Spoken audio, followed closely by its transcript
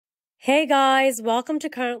Hey guys, welcome to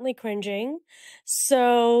Currently Cringing.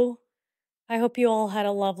 So, I hope you all had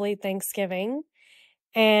a lovely Thanksgiving.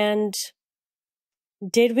 And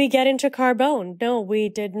did we get into Carbone? No, we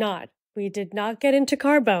did not. We did not get into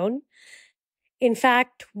Carbone. In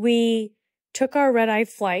fact, we took our red-eye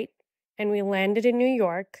flight and we landed in New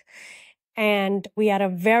York. And we had a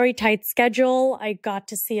very tight schedule. I got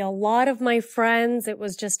to see a lot of my friends. It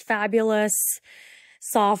was just fabulous.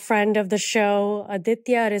 Saw a friend of the show,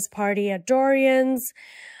 Aditya, at his party at Dorian's,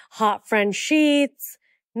 hot friend Sheets,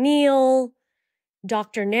 Neil,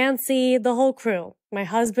 Dr. Nancy, the whole crew. My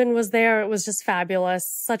husband was there. It was just fabulous.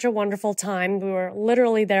 Such a wonderful time. We were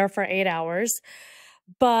literally there for 8 hours.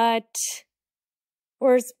 But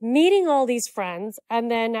we're meeting all these friends. And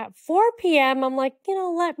then at 4 p.m., I'm like,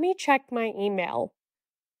 let me check my email.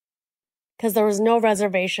 Because there was no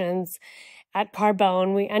reservations at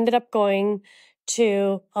Carbone. We ended up going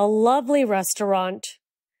to a lovely restaurant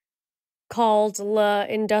called La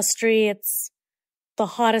Industrie. It's the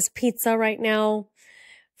hottest pizza right now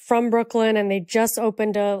from Brooklyn, and they just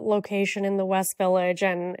opened a location in the West Village,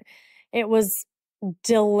 and it was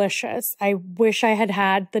delicious. I wish I had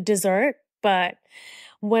had the dessert, but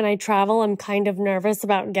when I travel, I'm kind of nervous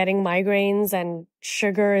about getting migraines, and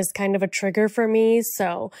sugar is kind of a trigger for me.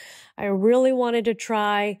 So I really wanted to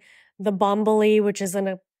try the bomboli, which is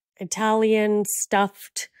an Italian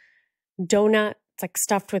stuffed donut. It's like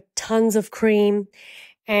stuffed with tons of cream,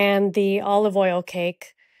 and the olive oil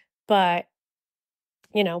cake. But,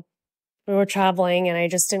 we were traveling and I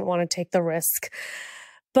just didn't want to take the risk.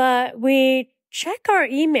 But we check our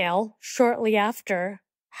email shortly after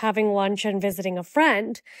having lunch and visiting a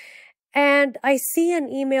friend, and I see an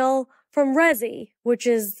email from Resy, which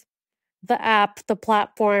is the app, the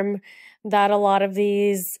platform that a lot of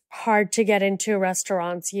these hard to get into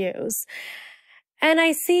restaurants use. And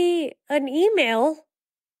I see an email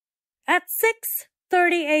at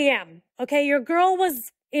 6:30 a.m. Okay, your girl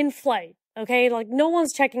was in flight. Okay, like no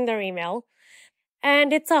one's checking their email.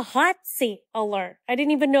 And it's a hot seat alert. I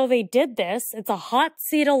didn't even know they did this. It's a hot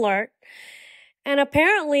seat alert. And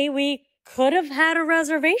apparently we could have had a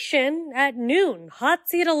reservation at noon. Hot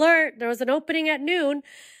seat alert. There was an opening at noon.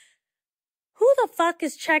 Who the fuck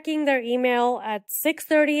is checking their email at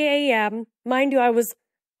 6:30 a.m.? Mind you, I was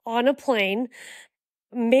on a plane,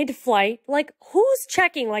 mid-flight. Like, who's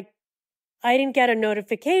checking? Like, I didn't get a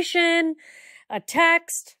notification, a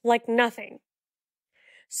text, like nothing.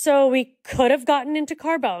 So we could have gotten into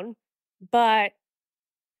Carbone, but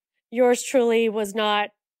yours truly was not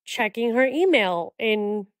checking her email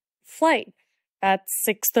in flight at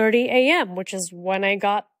 6:30 a.m., which is when I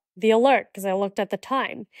got the alert because I looked at the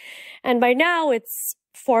time. And by now it's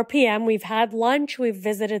 4 p.m. We've had lunch. We've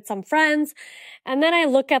visited some friends. And then I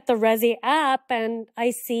look at the Resy app and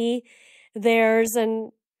I see there's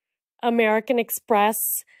an American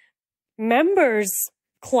Express members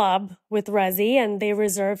club with Resy, and they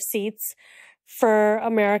reserve seats for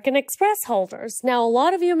American Express holders. Now, a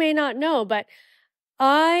lot of you may not know, but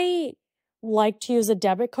I like to use a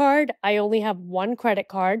debit card. I only have one credit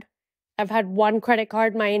card. I've had one credit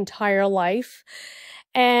card my entire life,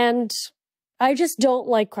 and I just don't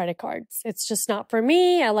like credit cards. It's just not for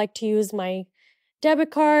me. I like to use my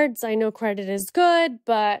debit cards. I know credit is good,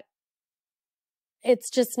 but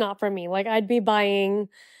it's just not for me. Like, I'd be buying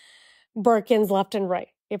Birkins left and right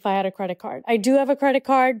if I had a credit card. I do have a credit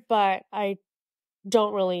card, but I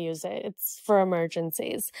don't really use it. It's for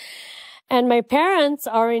emergencies. And my parents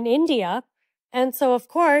are in India. And so, of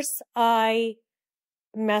course, I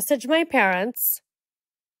message my parents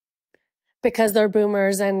because they're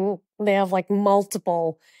boomers and they have like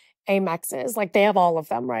multiple Amexes. Like they have all of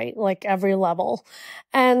them, right? Like every level.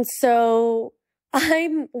 And so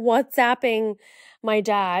I'm WhatsApping my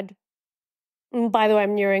dad. By the way,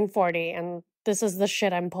 I'm nearing 40 and this is the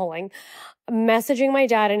shit I'm pulling. Messaging my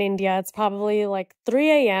dad in India. It's probably like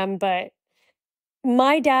 3 a.m., but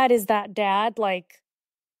my dad is that dad. Like,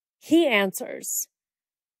 he answers.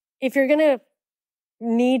 If you're going to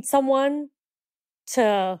need someone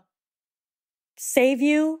to save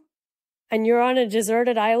you and you're on a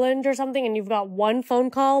deserted island or something and you've got one phone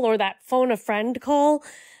call or that phone a friend call,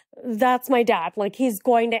 that's my dad. Like, he's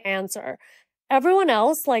going to answer. Everyone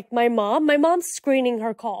else, like my mom's screening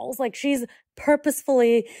her calls. Like, she's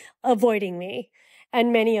purposefully avoiding me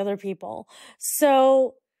and many other people.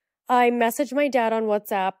 So I messaged my dad on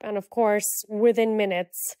WhatsApp, and of course, within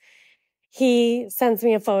minutes, he sends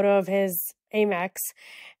me a photo of his Amex,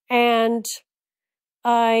 and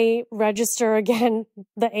I register again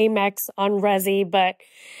the Amex on Resy, but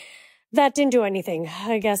that didn't do anything.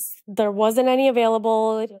 I guess there wasn't any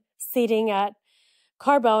available seating at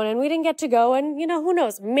Carbone, and we didn't get to go. And, who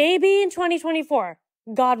knows? Maybe in 2024,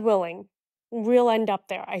 God willing, we'll end up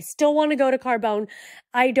there. I still want to go to Carbone.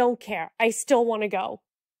 I don't care. I still want to go.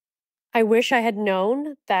 I wish I had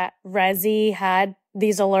known that Resi had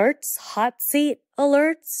these alerts, hot seat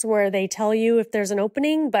alerts, where they tell you if there's an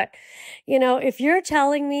opening. But, if you're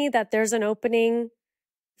telling me that there's an opening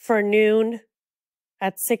for noon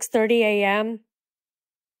at 6:30 a.m.,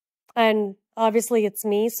 and obviously it's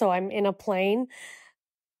me, so I'm in a plane,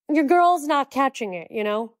 your girl's not catching it,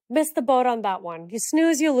 Missed the boat on that one. You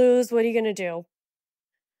snooze, you lose. What are you going to do?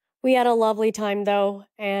 We had a lovely time, though,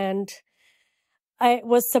 and it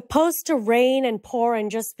was supposed to rain and pour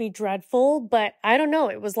and just be dreadful, but I don't know.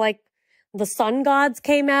 It was like the sun gods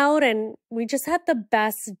came out and we just had the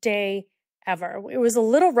best day ever. It was a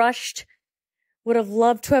little rushed. Would have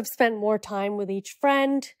loved to have spent more time with each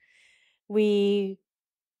friend. We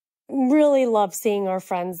really love seeing our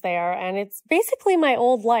friends there, and it's basically my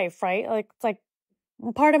old life, right? It's like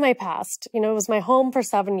part of my past. It was my home for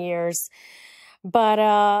 7 years. But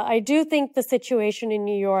I do think the situation in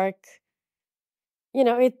New York,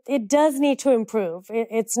 it does need to improve.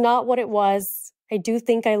 It's not what it was. I do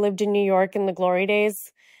think I lived in New York in the glory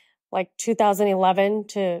days, like 2011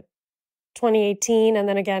 to 2018. And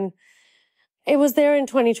then again, it was there in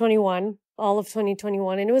 2021, all of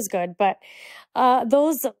 2021, and it was good. But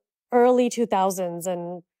those early 2000s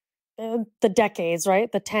and the decades,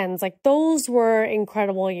 right? The tens, like those were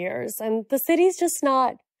incredible years. And the city's just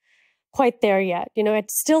not quite there yet.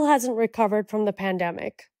 It still hasn't recovered from the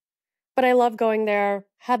pandemic. But I love going there,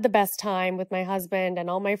 had the best time with my husband and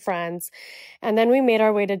all my friends. And then we made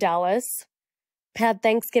our way to Dallas, had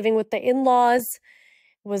Thanksgiving with the in-laws,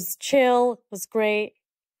 was chill, was great.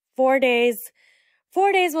 4 days.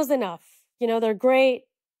 4 days was enough. They're great.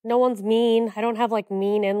 No one's mean. I don't have like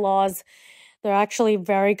mean in-laws. They're actually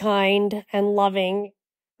very kind and loving.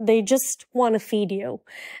 They just want to feed you.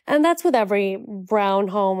 And that's with every brown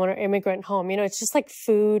home or immigrant home. It's just like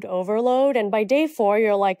food overload. And by day 4,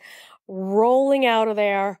 you're like rolling out of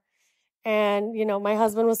there. And, my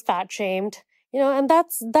husband was fat shamed, and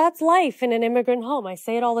that's life in an immigrant home. I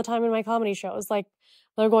say it all the time in my comedy shows. Like,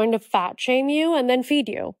 they're going to fat shame you and then feed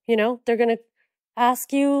you. They're going to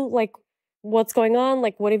ask you like, what's going on?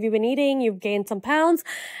 Like, what have you been eating? You've gained some pounds.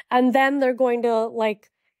 And then they're going to like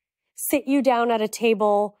sit you down at a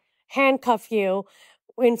table, handcuff you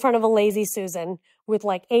in front of a Lazy Susan with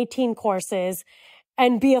like 18 courses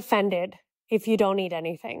and be offended if you don't eat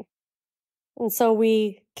anything. And so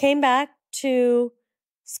we came back to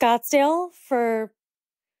Scottsdale for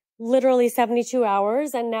literally 72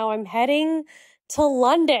 hours. And now I'm heading to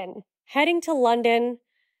London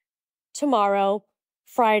tomorrow,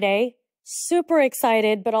 Friday. Super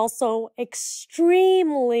excited, but also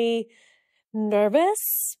extremely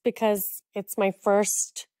nervous because it's my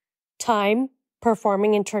first time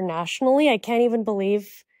performing internationally. I can't even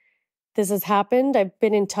believe this has happened. I've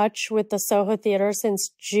been in touch with the Soho Theatre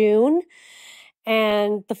since June.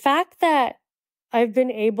 And the fact that I've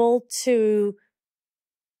been able to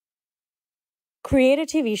create a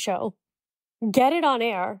TV show, get it on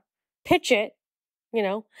air, pitch it,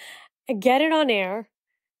 get it on air,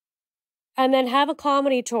 and then have a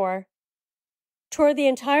comedy tour the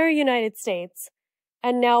entire United States,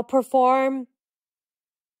 and now perform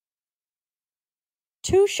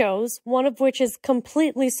 2 shows, one of which is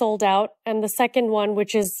completely sold out, and the second one,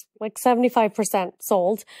 which is like 75%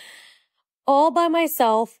 sold, all by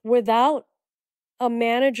myself without a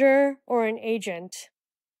manager or an agent.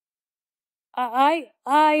 I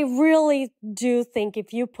really do think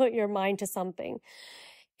if you put your mind to something,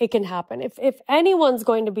 it can happen. If anyone's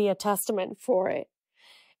going to be a testament for it,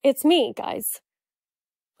 it's me, guys.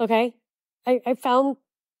 Okay? I found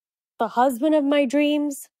the husband of my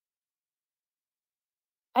dreams,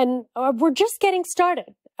 and we're just getting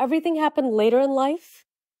started. Everything happened later in life.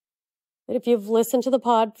 If you've listened to the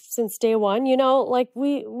pod since day one, like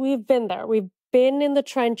we've been there. We've been in the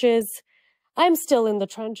trenches. I'm still in the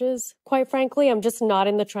trenches. Quite frankly, I'm just not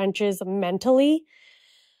in the trenches mentally.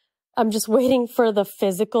 I'm just waiting for the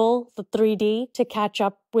physical, the 3D, to catch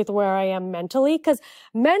up with where I am mentally. Because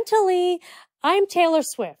mentally, I'm Taylor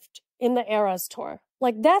Swift in the Eras tour.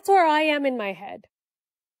 Like, that's where I am in my head,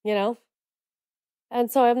 And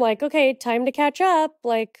so I'm like, okay, time to catch up.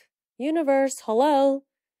 Like, universe, hello.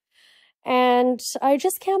 And I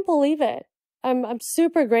just can't believe it. I'm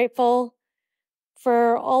super grateful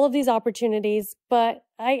for all of these opportunities, but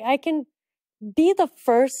I can be the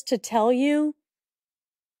first to tell you,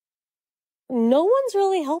 no one's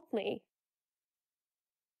really helped me.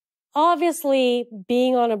 Obviously,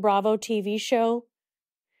 being on a Bravo TV show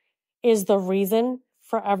is the reason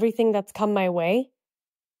for everything that's come my way.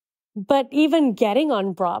 But even getting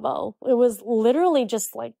on Bravo, it was literally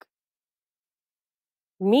just like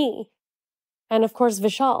me. And of course,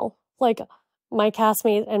 Vishal, like my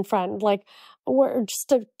castmate and friend, like we're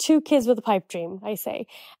just two kids with a pipe dream, I say.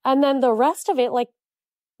 And then the rest of it, like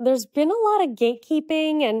there's been a lot of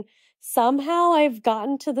gatekeeping and somehow I've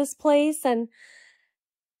gotten to this place and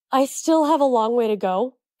I still have a long way to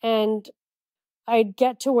go. And I'd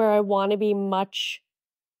get to where I want to be much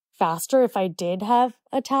faster if I did have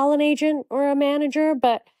a talent agent or a manager,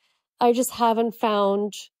 but I just haven't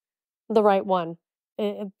found the right one.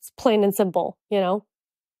 It's plain and simple, you know?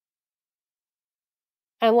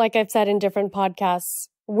 And like I've said in different podcasts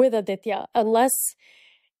with Aditya, unless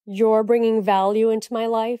you're bringing value into my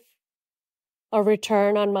life, a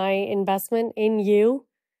return on my investment in you,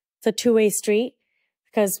 it's a two-way street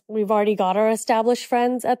because we've already got our established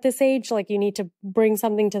friends at this age. Like you need to bring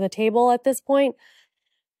something to the table at this point.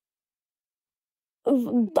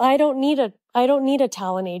 I don't need a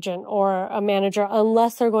talent agent or a manager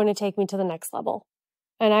unless they're going to take me to the next level.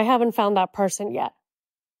 And I haven't found that person yet.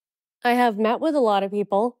 I have met with a lot of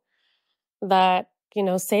people that, you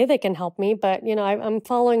know, say they can help me, but, you know, I'm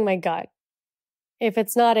following my gut. If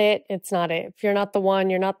it's not it, it's not it. If you're not the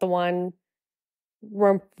one, you're not the one.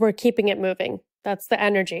 We're keeping it moving. That's the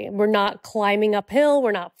energy. We're not climbing uphill.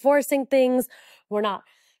 We're not forcing things. We're not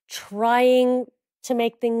trying to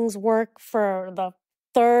make things work for the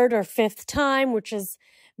third or fifth time, which has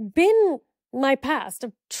been my past.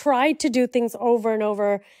 I've tried to do things over and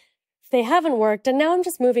over. They haven't worked, and now I'm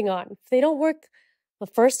just moving on. If they don't work the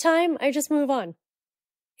first time, I just move on.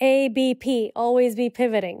 A, B, P, always be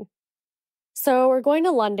pivoting. So we're going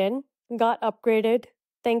to London, got upgraded,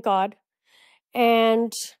 thank God.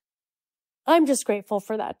 And I'm just grateful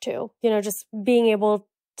for that too. You know, just being able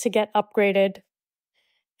to get upgraded.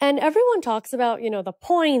 And everyone talks about, you know, the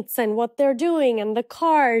points and what they're doing and the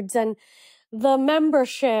cards and the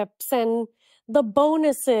memberships and the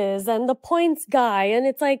bonuses and the points guy. And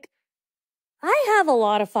it's like, I have a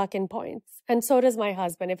lot of fucking points. And so does my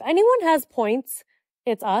husband. If anyone has points,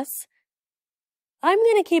 it's us. I'm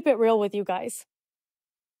going to keep it real with you guys.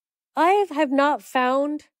 I have not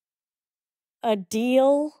found a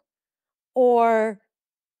deal or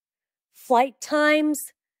flight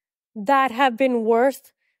times that have been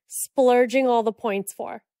worth splurging all the points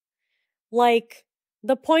for. Like,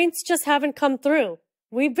 the points just haven't come through.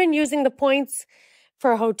 We've been using the points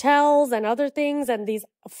for hotels and other things and these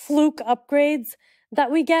fluke upgrades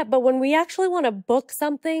that we get. But when we actually want to book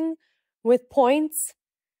something with points,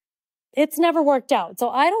 it's never worked out. So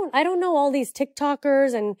I don't know all these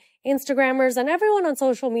TikTokers and Instagrammers and everyone on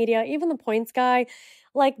social media, even the points guy.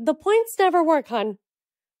 Like, the points never work, hun.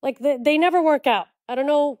 Like, they never work out. I don't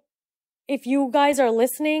know if you guys are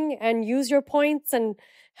listening and use your points and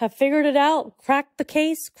have figured it out, cracked the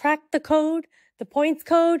case, cracked the code, the points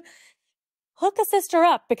code, hook a sister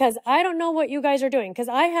up because I don't know what you guys are doing because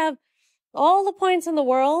I have all the points in the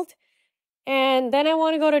world and then I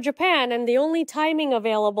want to go to Japan and the only timing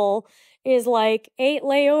available is like 8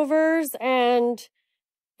 layovers and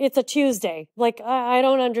it's a Tuesday. Like, I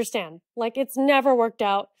don't understand. Like, it's never worked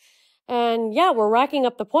out. And yeah, we're racking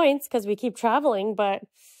up the points because we keep traveling, but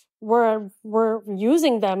we're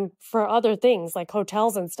using them for other things like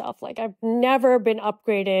hotels and stuff. Like, I've never been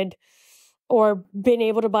upgraded or been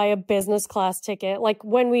able to buy a business class ticket. Like,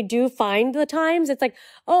 when we do find the times, it's like,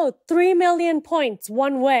 oh, 3 million points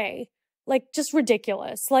one way. Like, just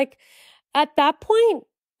ridiculous. Like, at that point,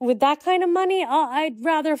 with that kind of money, I'd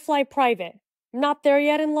rather fly private. I'm not there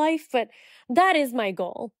yet in life, but that is my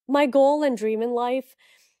goal. My goal and dream in life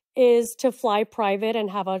is to fly private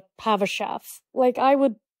and have a chef. Like, I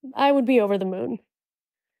would be over the moon.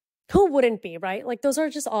 Who wouldn't be, right? Like, those are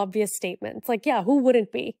just obvious statements. Like, yeah, who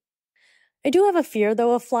wouldn't be? I do have a fear,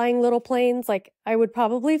 though, of flying little planes. Like, I would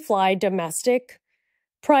probably fly domestic,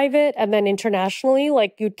 private, and then internationally.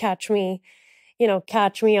 Like, you'd catch me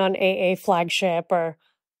on AA flagship or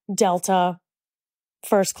Delta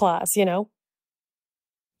first class, you know?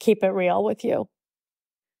 Keep it real with you.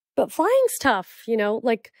 But flying's tough, you know?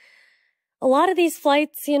 Like, a lot of these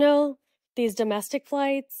flights, you know, these domestic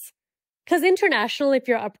flights, because international, if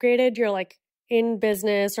you're upgraded, you're like in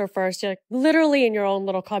business or first, you're like literally in your own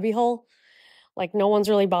little cubbyhole. Like, no one's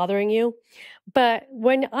really bothering you. But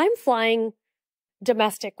when I'm flying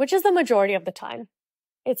domestic, which is the majority of the time,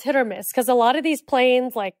 it's hit or miss. Because a lot of these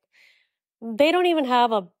planes, like, they don't even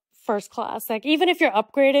have a first class. Like, even if you're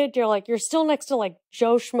upgraded, you're still next to like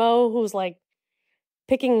Joe Schmo, who's like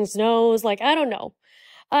picking his nose. Like, I don't know.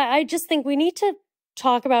 I just think we need to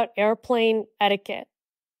talk about airplane etiquette.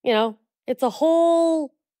 You know, it's a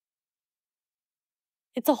whole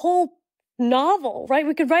novel, right?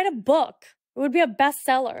 We could write a book. It would be a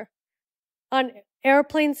bestseller on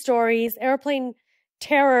airplane stories, airplane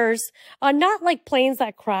terrors, on not like planes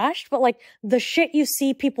that crashed, but like the shit you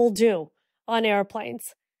see people do on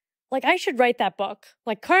airplanes. Like, I should write that book.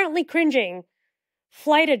 Like, Currently Cringing,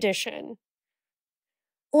 Flight Edition.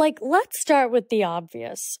 Like, let's start with the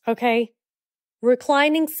obvious, okay?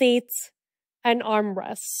 Reclining seats and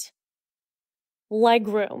armrests.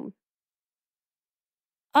 Legroom.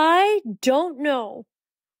 I don't know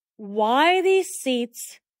why these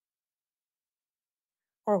seats,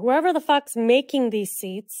 or whoever the fuck's making these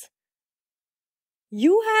seats,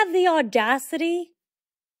 you have the audacity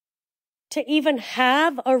to even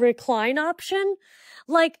have a recline option.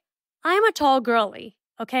 Like, I'm a tall girly,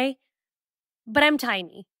 okay? But I'm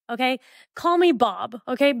tiny, okay? Call me Bob,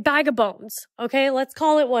 okay? Bag of bones, okay? Let's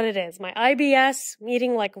call it what it is. My IBS,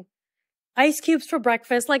 eating like ice cubes for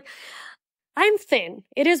breakfast. Like, I'm thin.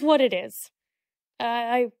 It is what it is.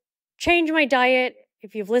 I changed my diet.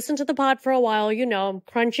 If you've listened to the pod for a while, you know, I'm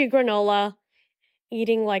crunchy granola,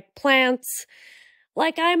 eating like plants.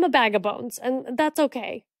 Like, I'm a bag of bones, and that's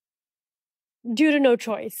okay. Due to no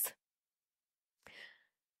choice.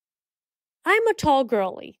 I'm a tall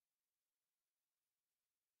girly.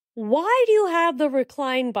 Why do you have the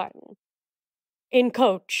recline button in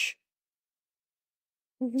Coach?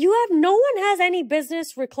 No one has any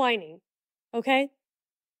business reclining, okay?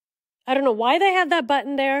 I don't know why they have that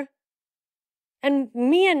button there. And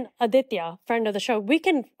me and Aditya, friend of the show, we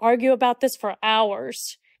can argue about this for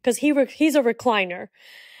hours because he's a recliner.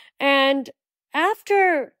 And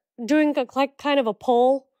after doing kind of a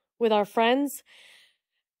poll with our friends,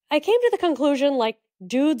 I came to the conclusion, like,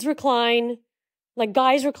 dudes recline, like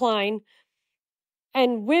guys recline,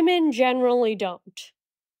 and women generally don't.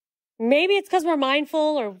 Maybe it's because we're mindful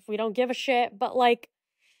or we don't give a shit, but like,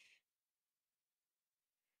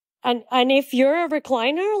 and if you're a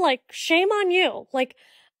recliner, like, shame on you. Like,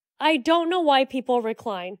 I don't know why people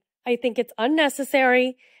recline. I think it's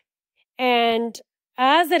unnecessary. And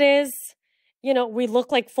as it is, you know, we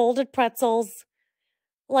look like folded pretzels.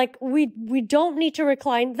 Like, we don't need to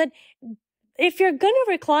recline. Then if you're going to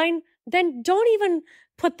recline, then don't even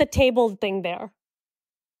put the table thing there.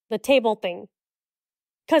 The table thing.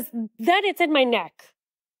 Because then it's in my neck.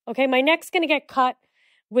 Okay, my neck's going to get cut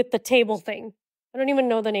with the table thing. I don't even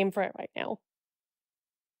know the name for it right now.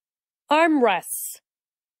 Armrests.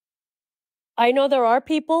 I know there are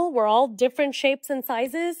people, we're all different shapes and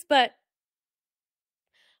sizes, but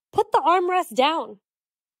put the armrest down.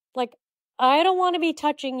 Like, I don't want to be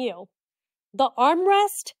touching you. The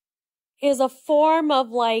armrest is a form of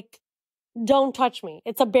like, don't touch me.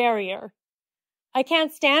 It's a barrier. I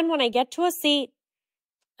can't stand when I get to a seat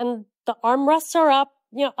and the armrests are up.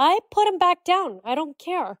 You know, I put them back down. I don't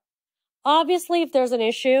care. Obviously, if there's an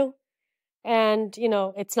issue and, you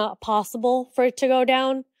know, it's not possible for it to go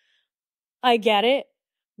down, I get it.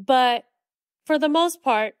 But for the most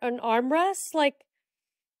part, an armrest, like,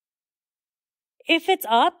 if it's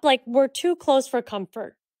up, like, we're too close for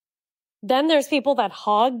comfort. Then there's people that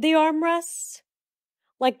hog the armrests,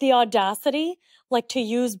 like the audacity, like to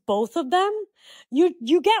use both of them.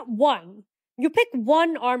 You get one. You pick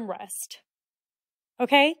one armrest.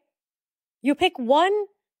 Okay? You pick one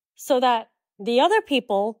so that the other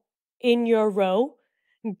people in your row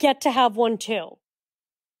get to have one too.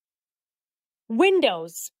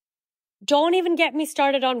 Windows. Don't even get me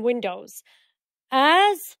started on windows.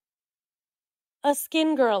 As a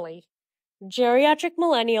skin girly, geriatric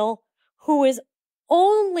millennial who is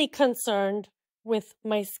only concerned with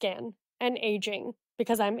my skin and aging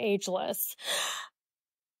because I'm ageless,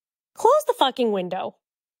 close the fucking window.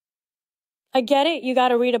 I get it. You got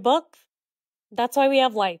to read a book. That's why we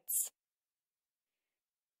have lights.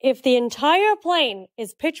 If the entire plane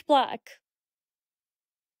is pitch black,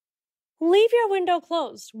 leave your window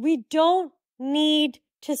closed. We don't need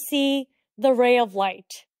to see the ray of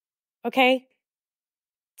light. Okay?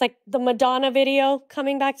 It's like the Madonna video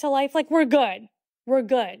coming back to life. Like, we're good. We're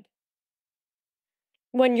good.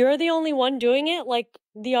 When you're the only one doing it, like,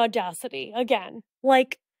 the audacity. Again,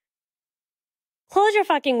 like, close your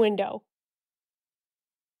fucking window.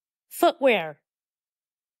 Footwear.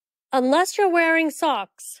 Unless you're wearing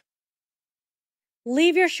socks,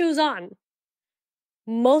 leave your shoes on.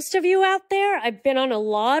 Most of you out there, I've been on a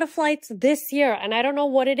lot of flights this year, and I don't know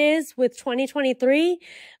what it is with 2023,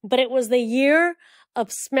 but it was the year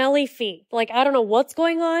of smelly feet. Like, I don't know what's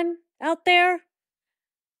going on out there.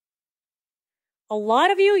 A lot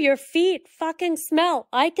of you, your feet fucking smell.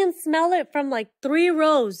 I can smell it from like 3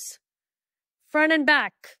 rows, front and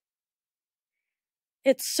back.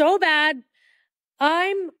 It's so bad.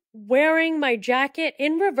 I'm wearing my jacket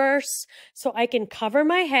in reverse so I can cover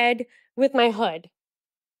my head with my hoodie.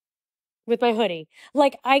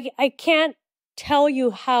 Like, I can't tell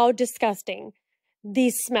you how disgusting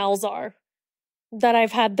these smells are that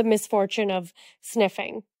I've had the misfortune of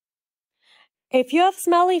sniffing. If you have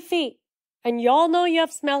smelly feet, and y'all know you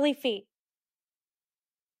have smelly feet,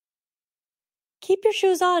 keep your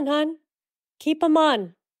shoes on, hon. Keep them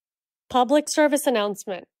on. Public service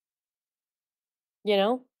announcement. You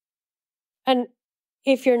know? And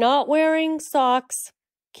if you're not wearing socks,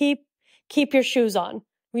 keep your shoes on.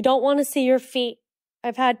 We don't want to see your feet.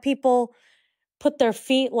 I've had people put their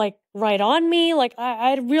feet like right on me. Like,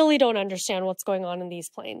 I really don't understand what's going on in these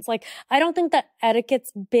planes. Like, I don't think that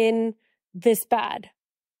etiquette's been this bad.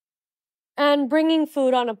 And bringing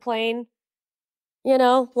food on a plane, you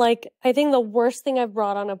know, like, I think the worst thing I've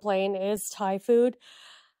brought on a plane is Thai food.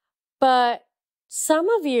 But some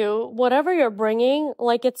of you, whatever you're bringing,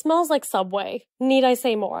 like, it smells like Subway. Need I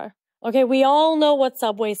say more? Okay, we all know what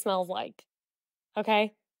Subway smells like.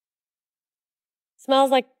 Okay?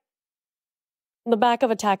 Smells like the back of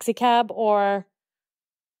a taxi cab or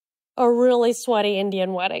a really sweaty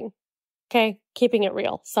Indian wedding. Okay? Keeping it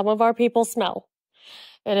real. Some of our people smell.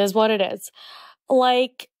 It is what it is.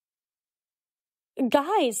 Like,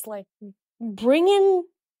 guys, like, bring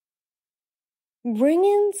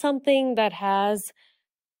in something that has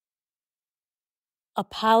a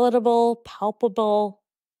palatable, palpable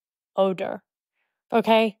odor.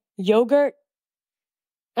 Okay? Yogurt.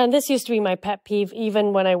 And this used to be my pet peeve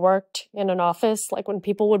even when I worked in an office, like when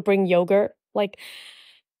people would bring yogurt. Like,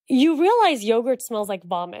 you realize yogurt smells like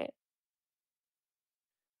vomit.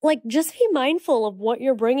 Like, just be mindful of what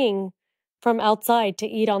you're bringing from outside to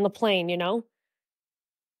eat on the plane, you know?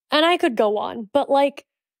 And I could go on, but like,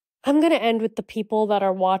 I'm going to end with the people that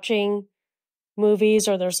are watching movies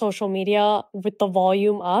or their social media with the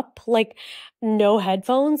volume up, like no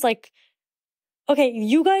headphones. Like, okay,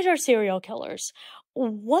 you guys are serial killers.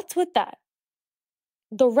 What's with that?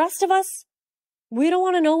 The rest of us, we don't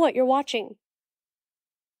want to know what you're watching.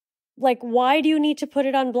 Like, why do you need to put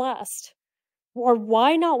it on blast? Or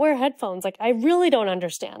why not wear headphones? Like, I really don't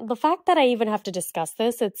understand. The fact that I even have to discuss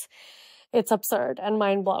this, it's absurd and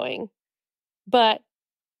mind-blowing. But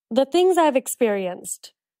the things I've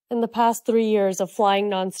experienced in the past 3 years of flying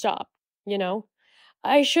nonstop, you know,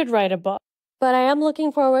 I should write a book. But I am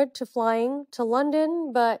looking forward to flying to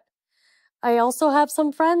London, but I also have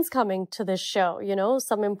some friends coming to this show, you know,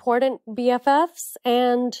 some important BFFs,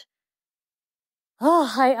 and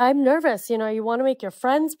I'm nervous. You know, you want to make your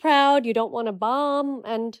friends proud, you don't want to bomb,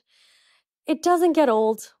 and it doesn't get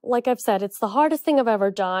old. Like I've said, it's the hardest thing I've ever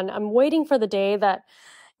done. I'm waiting for the day that,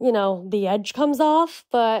 you know, the edge comes off,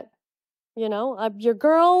 but, you know, your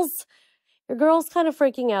girl's kind of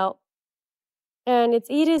freaking out. And it's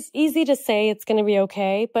easy to say it's going to be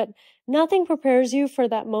okay, but nothing prepares you for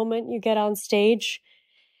that moment you get on stage.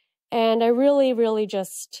 And I really, really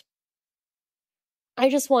I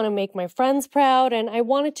just want to make my friends proud, and I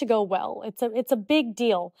want it to go well. It's a big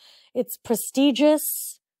deal. It's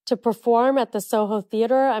prestigious to perform at the Soho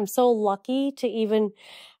Theatre. I'm so lucky to even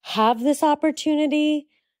have this opportunity.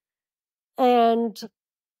 And,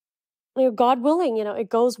 you know, God willing, you know, it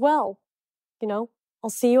goes well. You know, I'll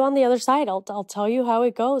see you on the other side. I'll tell you how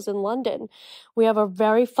it goes in London. We have a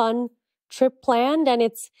very fun trip planned, and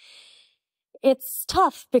it's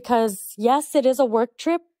tough because, yes, it is a work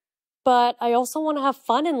trip, but I also want to have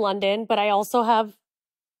fun in London, but I also have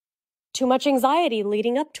too much anxiety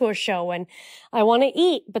leading up to a show, and I want to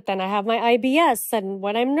eat, but then I have my IBS, and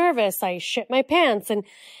when I'm nervous, I shit my pants, and,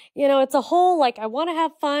 you know, it's a whole, like, I want to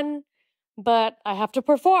have fun, but I have to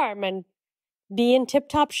perform and be in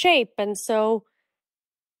tip-top shape, and so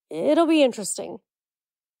it'll be interesting.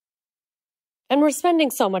 And we're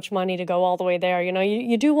spending so much money to go all the way there, you know,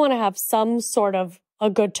 you do want to have some sort of a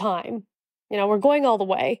good time. You know, we're going all the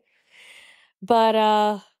way.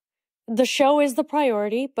 But the show is the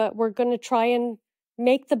priority, but we're going to try and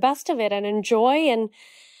make the best of it and enjoy. And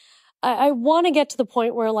I want to get to the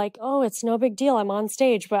point where, like, oh, it's no big deal, I'm on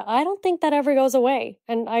stage, but I don't think that ever goes away.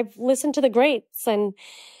 And I've listened to the greats, and,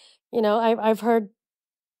 you know, I've heard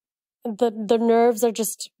the nerves are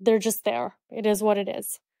they're just there. It is what it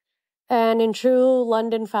is. And in true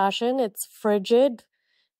London fashion, it's frigid.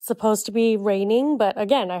 It's supposed to be raining, but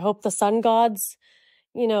again, I hope the sun gods,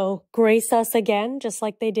 you know, grace us again, just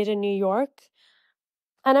like they did in New York.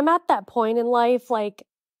 And I'm at that point in life, like,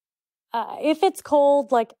 if it's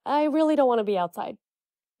cold, like, I really don't want to be outside,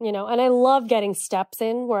 you know, and I love getting steps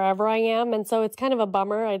in wherever I am. And so it's kind of a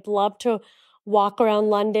bummer. I'd love to walk around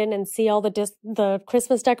London and see all the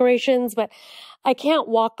Christmas decorations, but I can't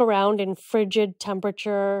walk around in frigid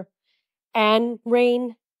temperature and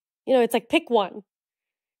rain. It's like pick one.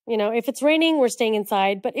 If it's raining, we're staying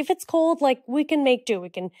inside. But if it's cold, like we can make do. We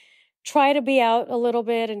can try to be out a little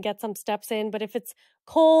bit and get some steps in. But if it's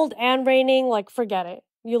cold and raining, like forget it.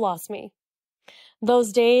 You lost me.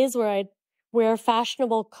 Those days where I'd wear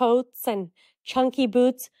fashionable coats and chunky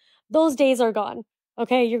boots, those days are gone.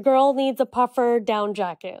 Okay, your girl needs a puffer down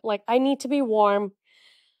jacket. Like, I need to be warm.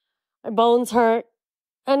 My bones hurt.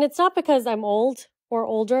 And it's not because I'm old or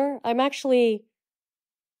older. I'm actually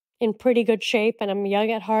in pretty good shape and I'm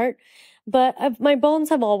young at heart. But my bones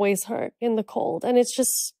have always hurt in the cold. And it's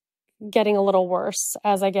just getting a little worse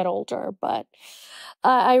as I get older. But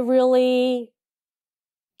I really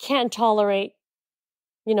can't tolerate,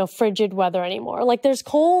 frigid weather anymore. Like, there's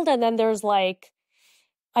cold and then there's like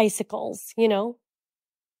icicles,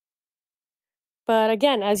 But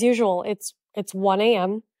again, as usual, it's 1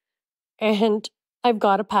 a.m. and I've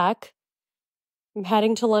got to pack. I'm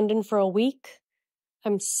heading to London for a week.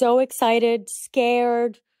 I'm so excited,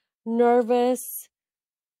 scared, nervous,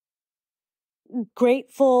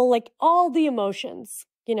 grateful, like all the emotions,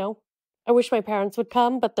 I wish my parents would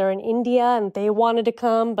come, but they're in India and they wanted to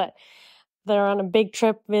come, but they're on a big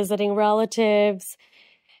trip visiting relatives.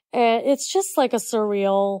 And it's just like a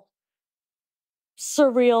surreal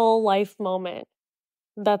life moment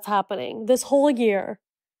that's happening. This whole year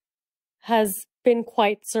has been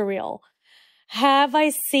quite surreal. Have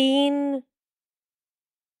I seen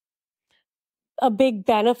a big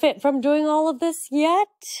benefit from doing all of this yet?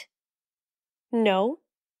 No.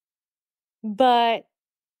 But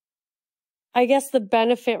I guess the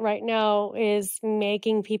benefit right now is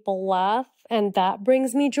making people laugh, and that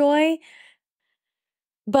brings me joy.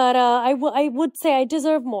 But I would say I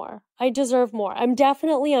deserve more. I deserve more. I'm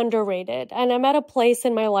definitely underrated, and I'm at a place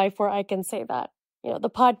in my life where I can say that. The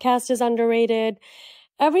podcast is underrated.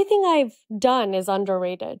 Everything I've done is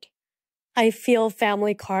underrated. I feel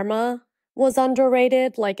Family Karma was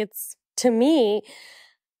underrated. Like, it's, to me,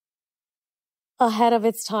 ahead of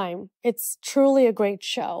its time. It's truly a great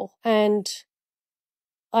show. And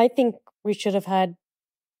I think we should have had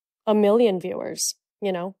 1 million viewers,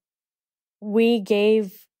 We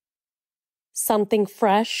gave something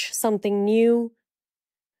fresh, something new,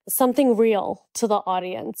 something real to the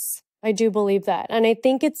audience. I do believe that. And I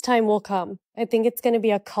think its time will come. I think it's going to be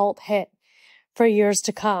a cult hit for years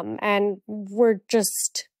to come. And we're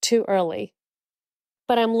just too early.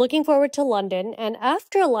 But I'm looking forward to London. And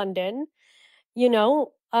after London,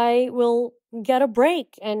 I will get a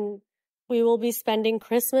break and we will be spending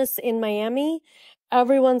Christmas in Miami.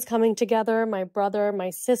 Everyone's coming together, my brother, my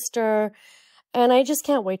sister, and I just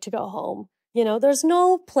can't wait to go home. There's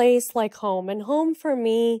no place like home. And home for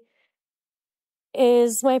me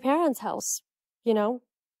is my parents' house.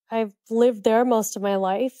 I've lived there most of my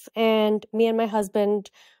life, and me and my husband,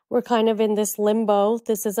 we're kind of in this limbo.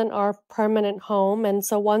 This isn't our permanent home. And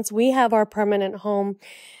so once we have our permanent home,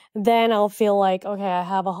 then I'll feel like, okay, I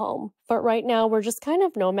have a home. But right now we're just kind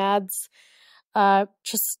of nomads,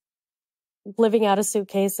 just living out of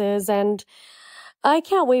suitcases. And I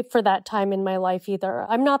can't wait for that time in my life either.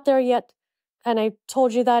 I'm not there yet. And I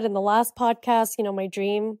told you that in the last podcast, my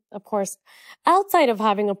dream, of course, outside of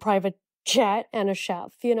having a private jet and a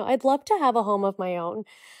chef, I'd love to have a home of my own,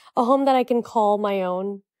 a home that I can call my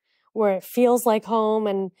own, where it feels like home,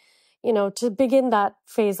 and, to begin that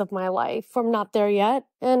phase of my life. I'm not there yet.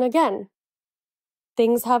 And again,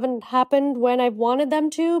 things haven't happened when I've wanted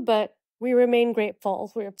them to, but we remain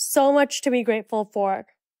grateful. We have so much to be grateful for.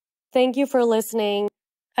 Thank you for listening.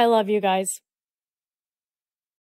 I love you guys.